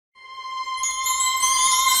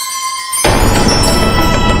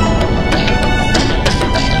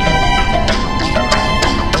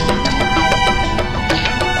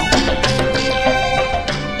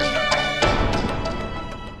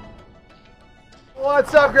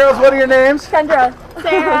What's up, girls? What are your names? Kendra.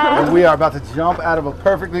 Sarah. And we are about to jump out of a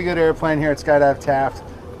perfectly good airplane here at Skydive Taft,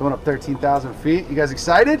 going up 13,000 feet. You guys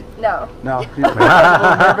excited? No. No. You're a little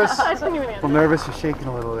nervous? I didn't even answer. I'm nervous. You're shaking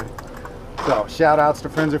a little bit. So, shout outs to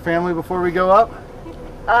friends or family before we go up.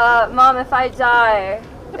 Mom, if I die,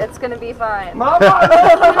 it's gonna be fine. Mama!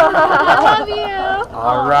 I love you.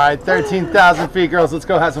 All right, 13,000 feet, girls. Let's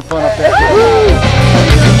go have some fun up there.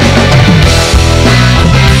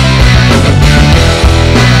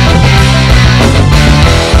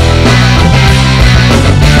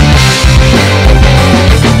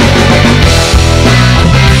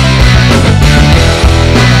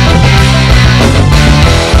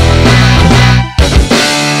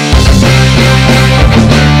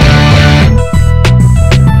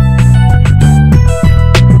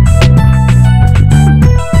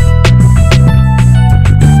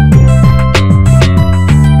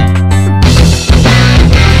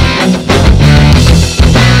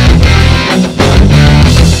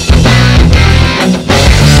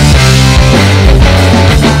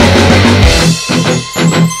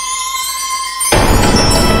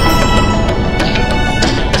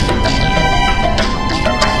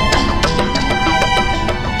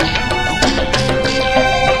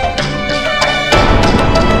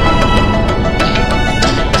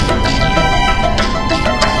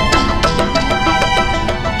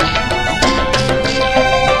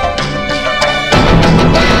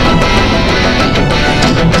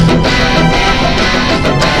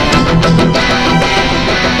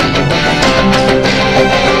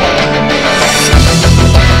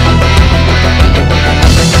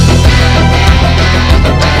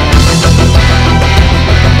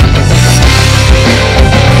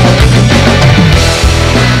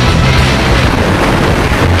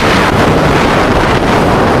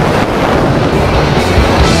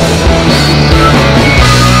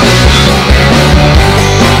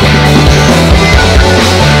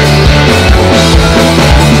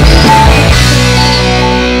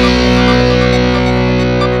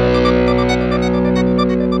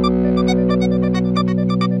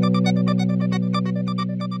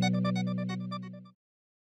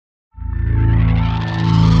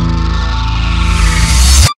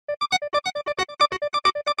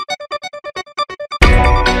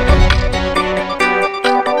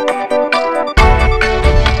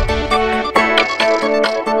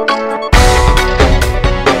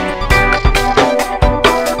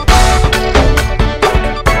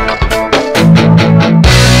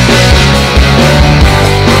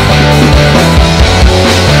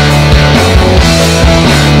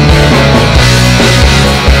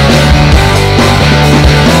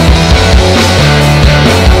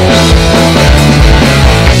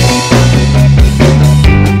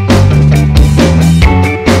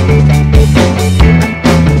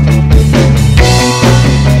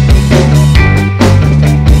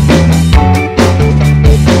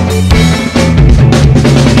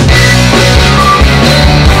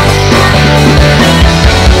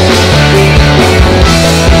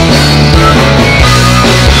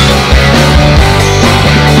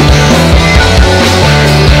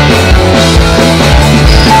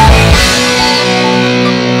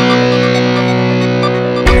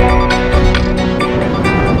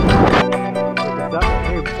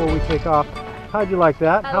 Off. How'd you like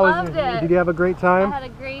that? I loved it. Did you have a great time? I had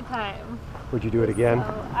a great time. Would you do it again?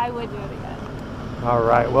 So I would do it again. All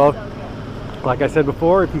right. Well, So like I said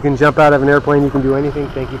before, if you can jump out of an airplane, you can do anything.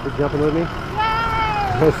 Thank you for jumping with me.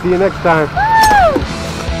 Yay! See you next time.